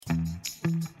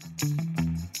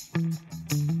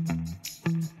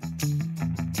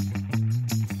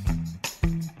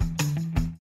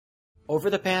Over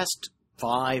the past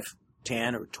 5,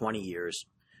 10, or 20 years,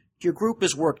 your group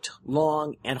has worked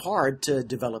long and hard to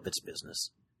develop its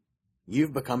business.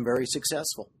 You've become very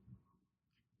successful.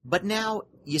 But now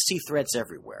you see threats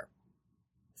everywhere.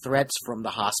 Threats from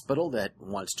the hospital that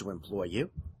wants to employ you.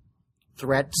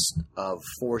 Threats of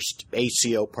forced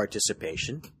ACO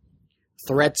participation.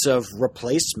 Threats of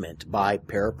replacement by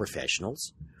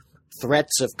paraprofessionals.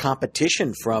 Threats of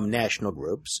competition from national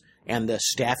groups and the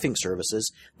staffing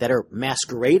services that are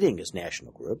masquerading as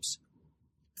national groups.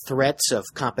 Threats of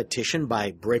competition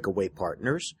by breakaway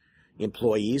partners,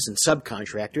 employees, and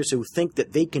subcontractors who think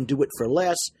that they can do it for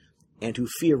less and who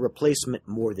fear replacement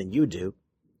more than you do.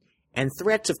 And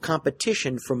threats of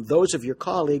competition from those of your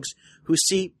colleagues who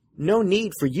see no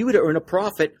need for you to earn a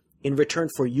profit in return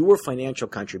for your financial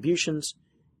contributions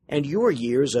and your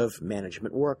years of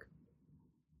management work.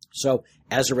 So,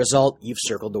 as a result, you've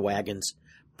circled the wagons,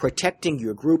 protecting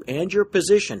your group and your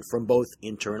position from both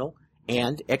internal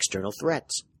and external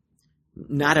threats.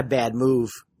 Not a bad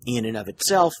move in and of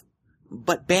itself,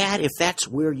 but bad if that's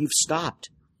where you've stopped.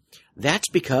 That's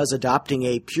because adopting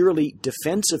a purely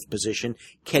defensive position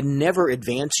can never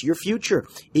advance your future.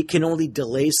 It can only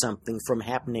delay something from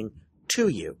happening to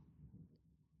you.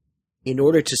 In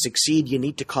order to succeed, you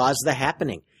need to cause the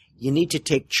happening. You need to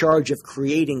take charge of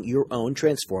creating your own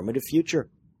transformative future.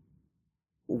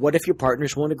 What if your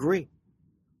partners won't agree?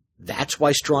 That's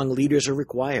why strong leaders are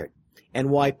required, and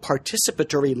why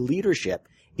participatory leadership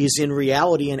is in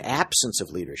reality an absence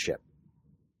of leadership.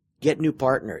 Get new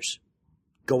partners.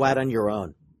 Go out on your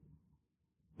own.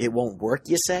 It won't work,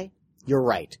 you say? You're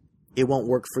right. It won't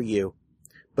work for you.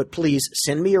 But please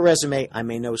send me your resume. I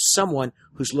may know someone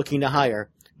who's looking to hire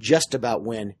just about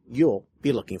when you'll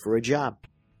be looking for a job.